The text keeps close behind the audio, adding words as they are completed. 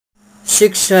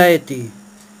Sikshayati,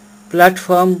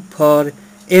 platform for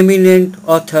eminent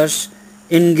authors,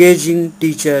 engaging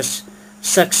teachers,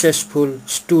 successful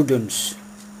students.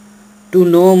 To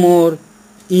know more,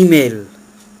 email.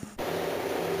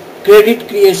 Credit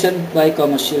creation by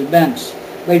commercial banks.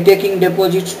 By taking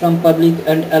deposits from public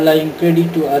and allowing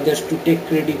credit to others to take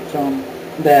credit from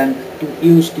bank to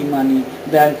use the money,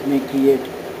 bank may create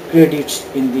credits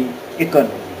in the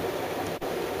economy.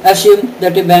 Assume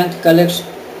that a bank collects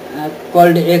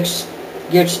called X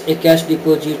gets a cash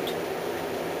deposit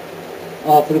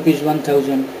of rupees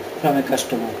 1000 from a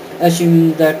customer.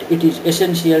 Assuming that it is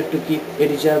essential to keep a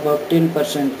reserve of 10%,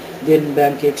 then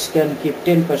bank X can keep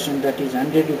 10%, that is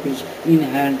 100 rupees in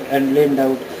hand and lend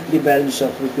out the balance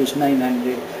of rupees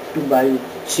 900 to buy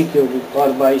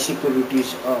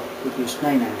securities of rupees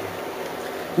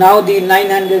 900. Now the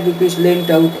 900 rupees lent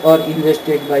out or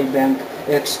invested by bank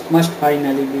X must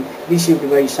finally be received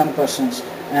by some persons,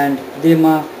 and they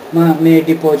may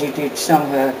deposit it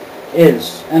somewhere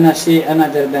else, and say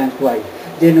another bank Y.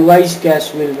 Then Y's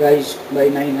cash will rise by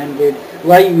 900.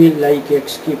 Y will, like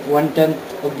X, keep 1/10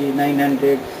 of the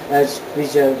 900 as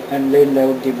reserve and lend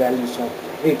out the balance of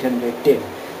 810.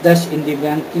 Thus, in the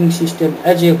banking system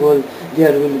as a whole,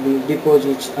 there will be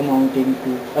deposits amounting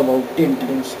to about 10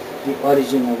 times the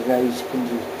original rise in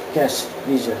the cash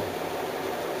reserve.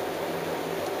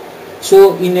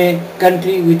 So, in a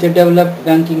country with a developed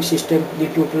banking system, the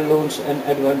total loans and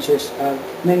advances are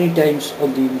many times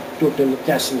of the total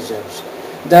cash reserves.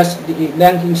 Thus, the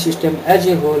banking system as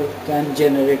a whole can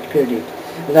generate credit.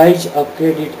 Rise of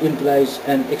credit implies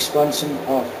an expansion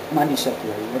of money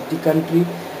supply of the country,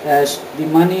 as the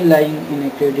money lying in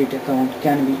a credit account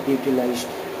can be utilized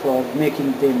for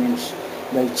making payments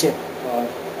by check or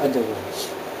otherwise.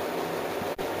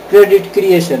 Credit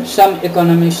creation. Some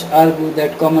economists argue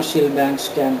that commercial banks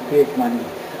can create money.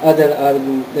 Others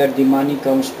argue that the money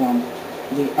comes from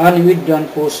the unwithdrawn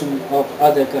portion of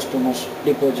other customers'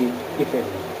 deposit, if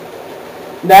any.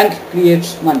 Bank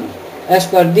creates money. As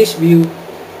per this view,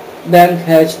 bank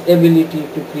has ability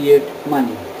to create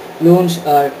money. Loans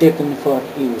are taken for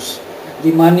use.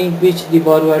 The money which the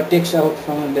borrower takes out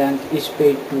from a bank is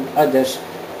paid to others,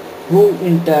 who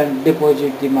in turn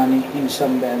deposit the money in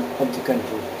some bank of the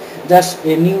country. Thus,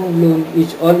 a new loan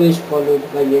is always followed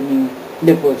by a new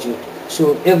deposit.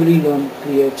 So, every loan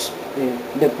creates a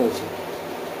deposit.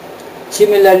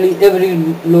 Similarly, every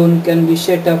loan can be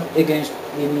set up against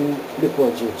the new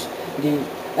deposits. The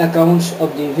accounts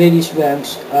of the various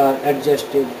banks are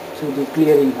adjusted through the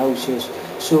clearing houses.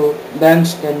 So,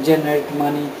 banks can generate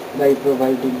money by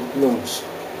providing loans.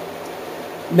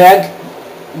 Bank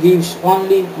gives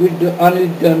only with the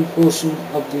unwithdrawn portion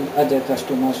of the other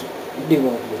customers'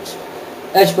 deposits.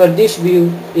 As per this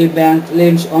view, a bank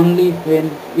lends only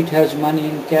when it has money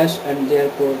in cash, and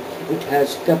therefore it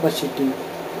has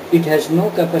no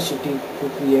capacity to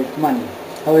create money.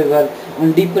 However,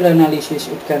 on deeper analysis,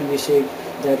 it can be said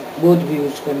that both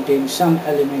views contain some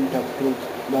element of truth,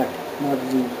 but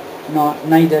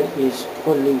neither is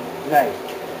wholly right.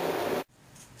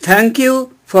 Thank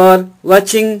you for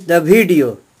watching the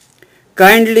video.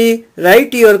 Kindly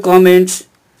write your comments.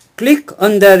 Click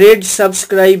on the red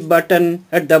subscribe button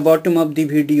at the bottom of the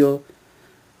video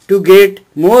to get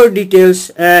more details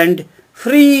and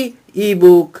free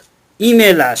ebook.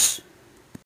 Email us.